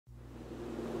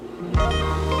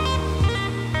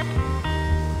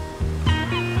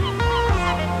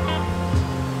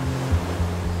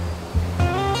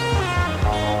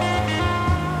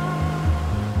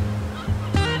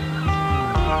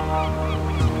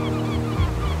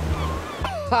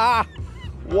Ha!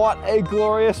 What a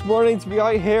glorious morning to be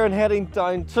out here and heading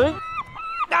down to...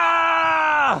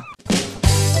 Ah!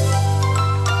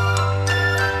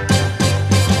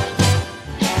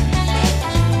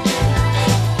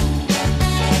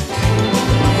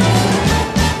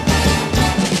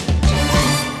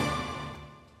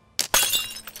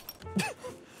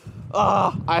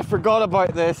 I forgot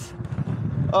about this.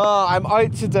 I'm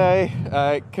out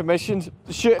today, commissioned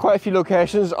to shoot quite a few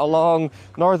locations along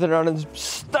Northern Ireland's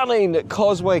stunning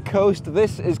Causeway Coast.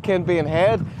 This is Kinbean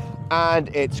Head, and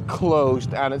it's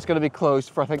closed, and it's going to be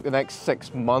closed for I think the next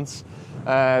 6 months.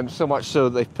 So much so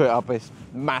they've put up a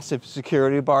massive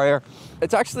security barrier.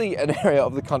 It's actually an area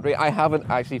of the country I haven't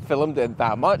actually filmed in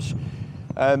that much.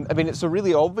 I mean, it's a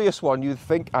really obvious one. You'd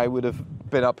think I would have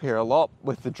been up here a lot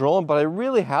with the drone, but I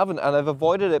really haven't, and I've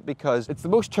avoided it because it's the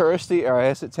most touristy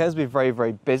area, so it tends to be very,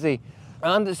 very busy,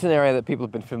 and it's an area that people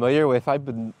have been familiar with. I've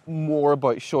been more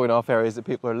about showing off areas that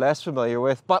people are less familiar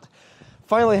with, but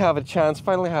finally have a chance,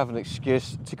 finally have an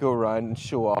excuse to go around and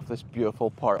show off this beautiful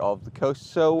part of the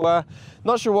coast. So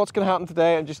not sure what's going to happen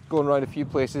today. I'm just going around a few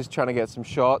places trying to get some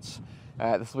shots.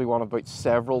 This will be one of about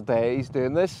several days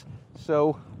doing this,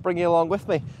 so bring you along with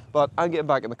me. But I'm getting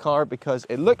back in the car because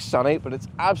it looks sunny, but it's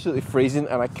absolutely freezing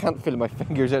and I can't feel my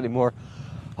fingers anymore.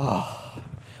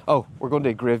 Oh, we're going to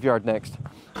a graveyard next.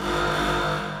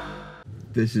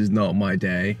 This is not my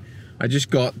day. I just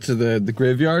got to the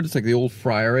graveyard. It's like the old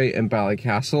friary in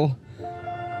Ballycastle,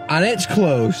 and it's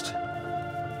closed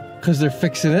because they're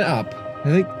fixing it up.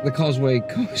 I think the Causeway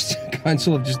Coast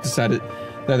Council have just decided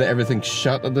now that everything's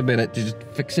shut at the minute to just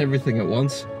fix everything at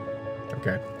once.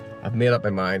 Okay, I've made up my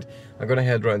mind. I'm going to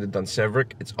head around to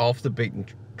Dunseverick. It's off the beaten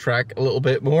track a little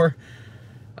bit more.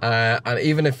 And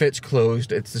even if it's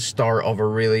closed, it's the start of a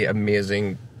really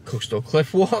amazing coastal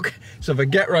cliff walk. So if I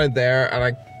get around there and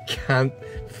I can't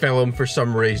film for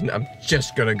some reason, I'm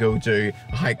just going to go do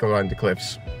a hike around the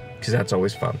cliffs, because that's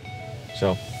always fun.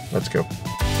 So let's go.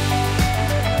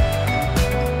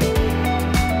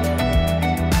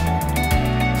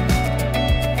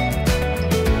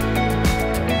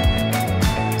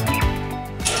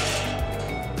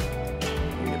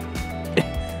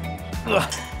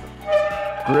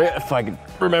 Great if I could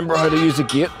remember how to use a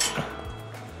gate.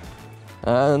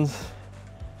 And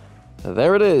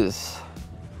there it is,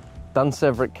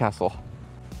 Dunseverick Castle.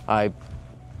 I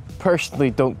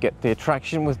personally don't get the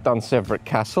attraction with Dunseverick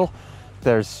Castle.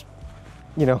 There's,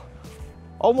 you know,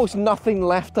 almost nothing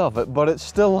left of it, but it's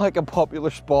still like a popular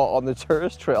spot on the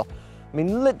tourist trail. I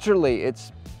mean, literally,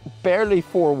 it's barely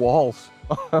 4 walls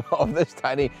of this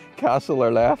tiny castle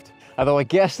are left. Although I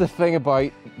guess the thing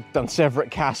about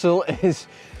Dunseverick Castle is,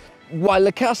 while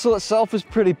the castle itself is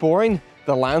pretty boring,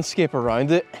 the landscape around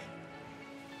it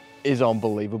is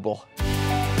unbelievable.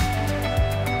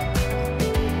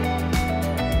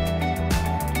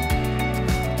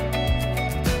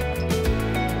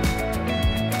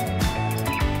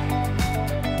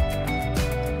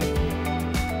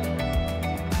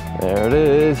 There it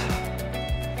is.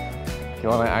 If you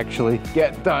want to actually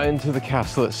get down to the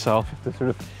castle itself, you have to sort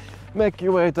of make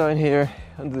your way down here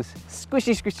under this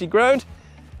squishy ground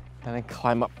and then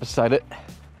climb up beside it.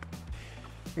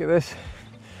 Look at this.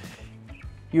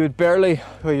 You would barely,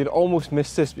 well, you'd almost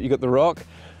miss this, but you got the rock.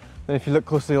 And if you look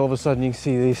closely, all of a sudden you can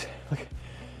see these. Look,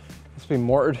 it's been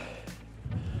mortared.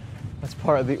 That's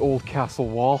part of the old castle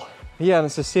wall. Yeah, and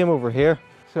it's the same over here.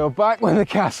 So back when the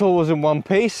castle was in one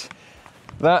piece,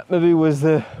 that maybe would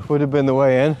have been the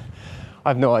way in.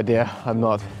 I've no idea. I'm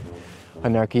not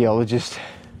an archaeologist.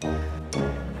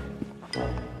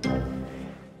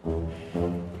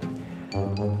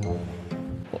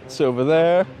 What's over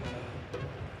there?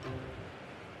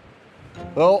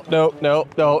 Oh, no. No.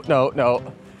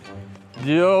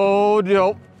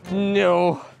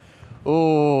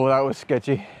 Oh, that was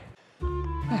sketchy.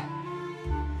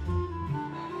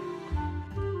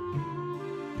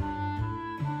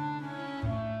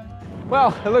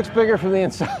 Well, it looks bigger from the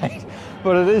inside,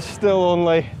 but it is still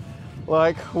only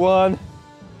like 1,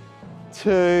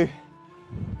 2,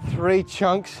 3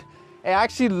 chunks. It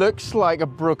actually looks like a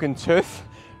broken tooth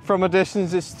from a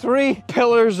distance. It's 3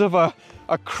 pillars of a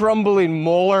crumbling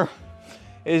molar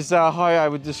is how I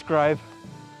would describe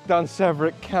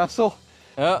Dunseverick Castle.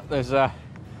 Yeah, there's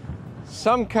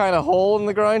some kind of hole in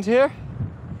the ground here.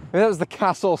 That was the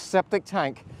castle septic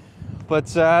tank.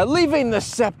 But leaving the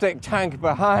septic tank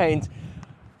behind,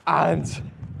 and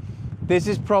this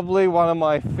is probably one of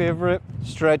my favourite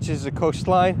stretches of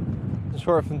coastline,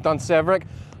 sort of from Dunseverick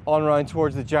on around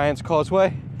towards the Giant's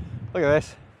Causeway. Look at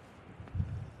this.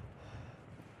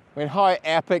 I mean, how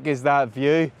epic is that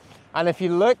view? And if you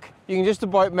look, you can just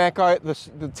about make out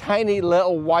the tiny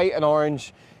little white and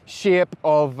orange shape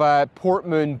of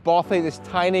Portmoon Bothy, this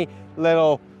tiny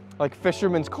little like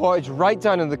fisherman's cottage right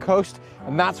down on the coast,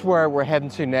 and that's where we're heading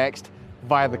to next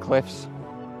via the cliffs.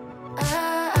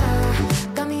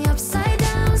 Got me upside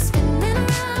down, spinning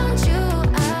around you.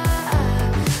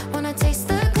 Wanna taste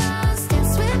the clouds,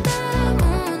 dance with the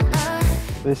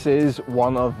moon. This is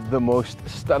one of the most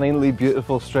stunningly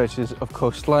beautiful stretches of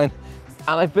coastline.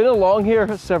 And I've been along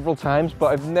here several times, but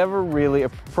I've never really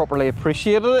properly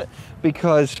appreciated it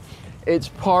because it's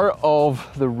part of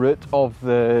the route of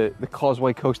the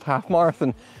Causeway Coast Half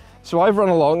Marathon. So I've run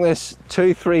along this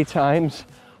 2-3 times,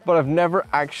 but I've never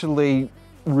actually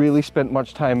really spent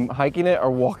much time hiking it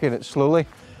or walking it slowly.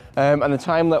 And the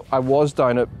time that I was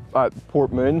down at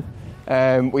Portmoon,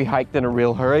 we hiked in a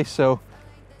real hurry. So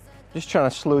just trying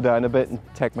to slow down a bit and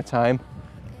take my time.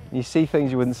 You see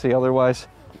things you wouldn't see otherwise.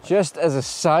 Just as a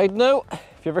side note,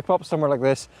 if you ever come up somewhere like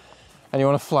this and you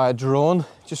want to fly a drone,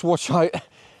 just watch out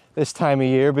this time of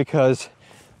year because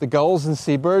the gulls and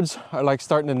seabirds are like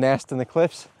starting to nest in the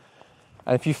cliffs.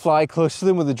 And if you fly close to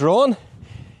them with a drone,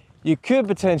 you could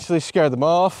potentially scare them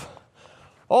off,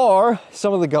 or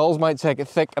some of the gulls might take it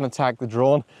thick and attack the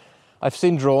drone. I've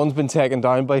seen drones been taken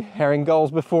down by herring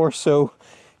gulls before, so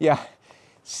yeah,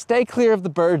 stay clear of the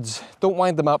birds. Don't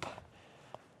wind them up.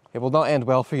 It will not end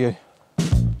well for you.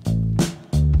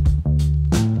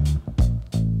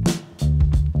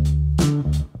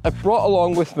 I brought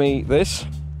along with me this.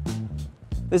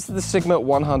 This is the Sigma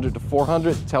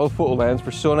 100-400 telephoto lens for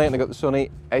Sony, and I got the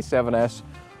Sony A7S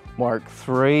Mark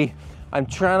III. I'm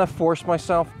trying to force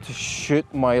myself to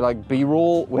shoot my like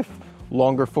B-roll with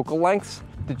longer focal lengths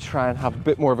to try and have a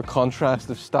bit more of a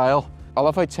contrast of style. I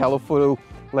love how telephoto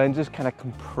lenses kind of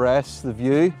compress the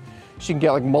view. So you can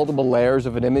get like multiple layers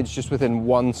of an image just within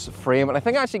one frame, and I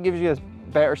think it actually gives you a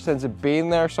better sense of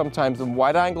being there sometimes than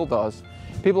wide angle does.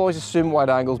 People always assume wide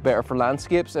angle is better for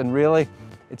landscapes, and really,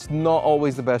 it's not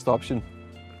always the best option.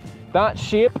 That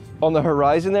shape on the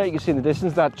horizon there, you can see in the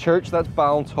distance, that church, that's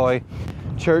Portballintrae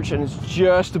Church, and it's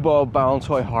just above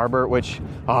Portballintrae Harbour, which,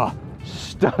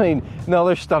 stunning,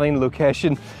 another stunning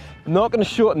location. I'm not going to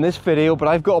show it in this video, but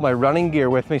I've got all my running gear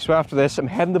with me, so after this, I'm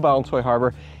heading to Portballintrae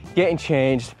Harbour, getting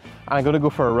changed, and I'm going to go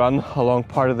for a run along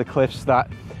part of the cliffs that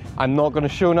I'm not going to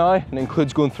show now, and it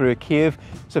includes going through a cave.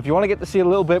 So if you want to get to see a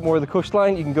little bit more of the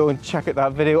coastline, you can go and check out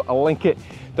that video. I'll link it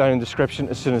down in the description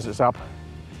as soon as it's up.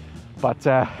 But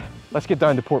let's get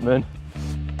down to Portmoon.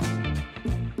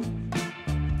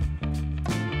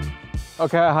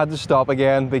 Okay, I had to stop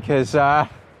again because wow.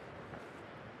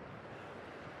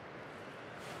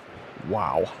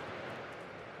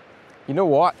 You know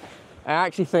what? I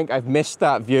actually think I've missed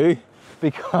that view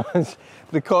because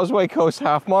the Causeway Coast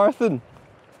Half Marathon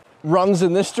runs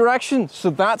in this direction,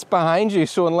 so that's behind you.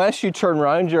 So unless you turn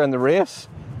around during the race,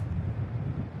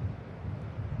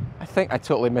 I think I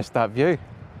totally missed that view.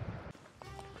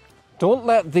 Don't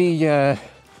let the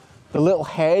little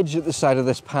hedge at the side of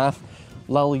this path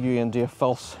lull you into a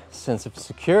false sense of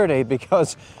security,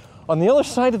 because on the other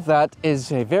side of that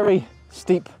is a very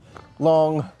steep,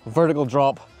 long, vertical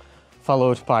drop,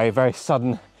 followed by a very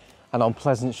sudden and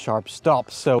unpleasant sharp stop.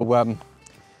 So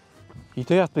you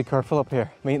do have to be careful up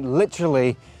here. I mean,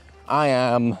 literally, I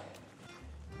am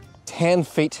 10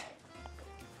 feet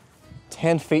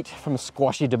from a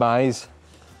squashy demise.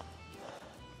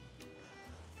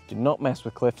 Do not mess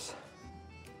with cliffs.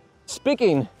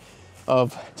 Speaking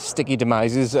of sticky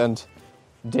demises and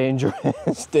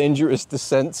dangerous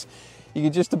descents, you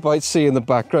can just about see in the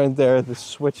background there the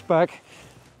switchback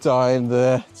down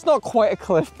the, it's not quite a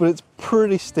cliff, but it's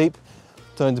pretty steep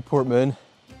down to Portmoon.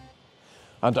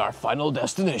 And our final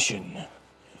destination.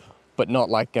 But not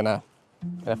like in a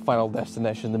Final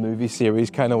Destination, the movie series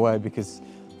kind of way, because,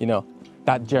 you know,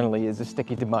 that generally is a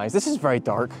sticky demise. This is very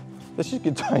dark. Let's just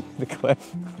get down to the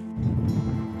cliff.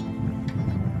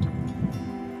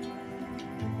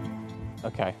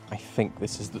 Okay, I think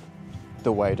this is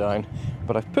the way down,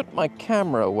 but I've put my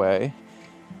camera away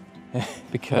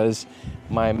because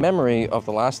my memory of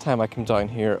the last time I came down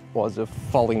here was of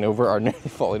falling over, or nearly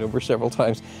falling over several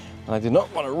times, and I do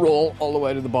not want to roll all the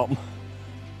way to the bottom.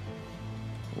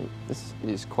 This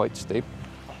is quite steep.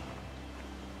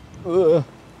 Ugh.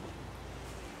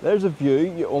 There's a view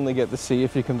you only get to see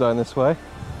if you come down this way.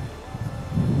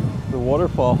 The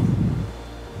waterfall.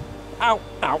 Ow,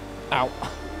 ow, ow.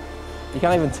 You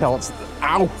can't even tell it's,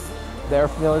 ow, there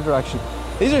from the other direction.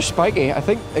 These are spiky. I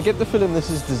think, I get the feeling this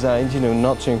is designed, you know,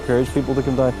 not to encourage people to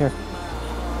come down here.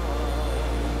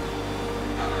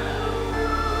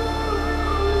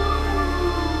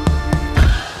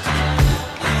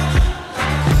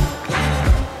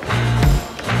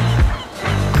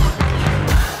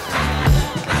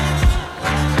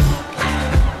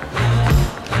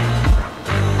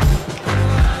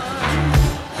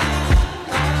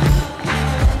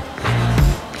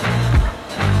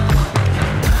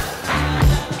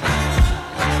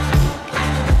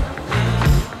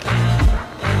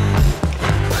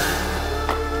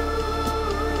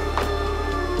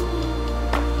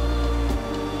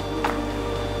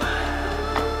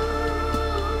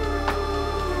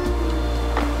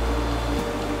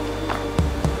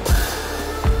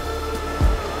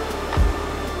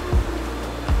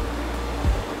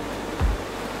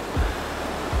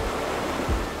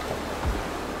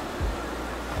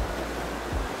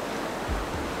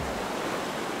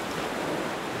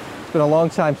 It's been a long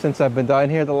time since I've been down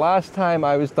here. The last time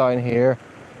I was down here,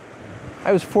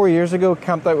 I was 4 years ago,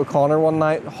 camped out with Connor one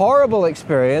night. Horrible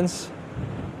experience.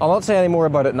 I'll not say any more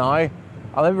about it now.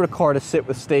 I'll maybe record a sit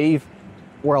with Steve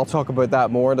where I'll talk about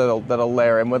that more, that'll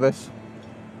layer in with this.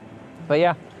 But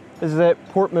yeah, this is it.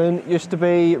 Port Moon used to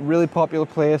be a really popular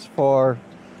place for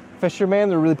fishermen.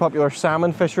 There were really popular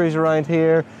salmon fisheries around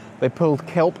here. They pulled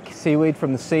kelp, seaweed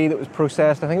from the sea that was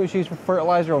processed. I think it was used for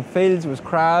fertilizer on fields. It was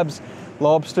crabs,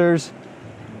 lobsters,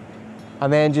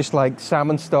 and then just like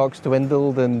salmon stocks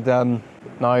dwindled, and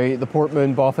now the Port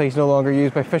Moon bothy is no longer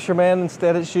used by fishermen.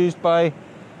 Instead it's used by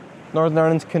Northern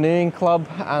Ireland's Canoeing Club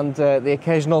and the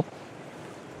occasional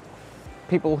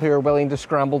people who are willing to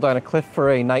scramble down a cliff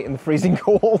for a night in the freezing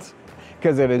cold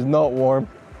because it is not warm.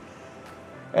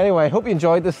 Anyway, I hope you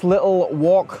enjoyed this little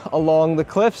walk along the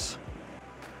cliffs.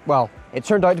 Well, it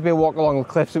turned out to be a walk along the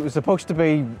cliffs. It was supposed to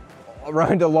be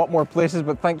around a lot more places,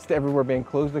 but thanks to everywhere being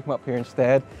closed, we come up here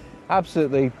instead.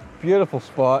 Absolutely beautiful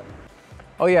spot.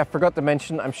 Oh yeah, I forgot to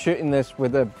mention, I'm shooting this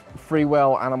with a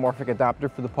Freewell anamorphic adapter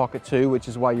for the Pocket 2, which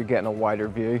is why you're getting a wider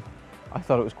view. I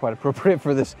thought it was quite appropriate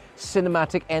for this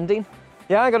cinematic ending.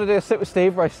 Yeah, I'm gonna do a sit with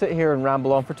Steve where I sit here and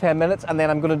ramble on for 10 minutes, and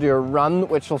then I'm gonna do a run,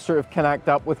 which will sort of connect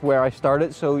up with where I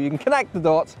started, so you can connect the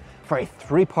dots for a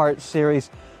 3-part series.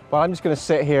 But I'm just gonna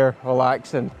sit here,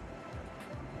 relax, and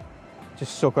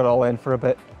just soak it all in for a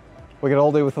bit. We can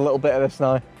all do with a little bit of this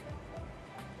now.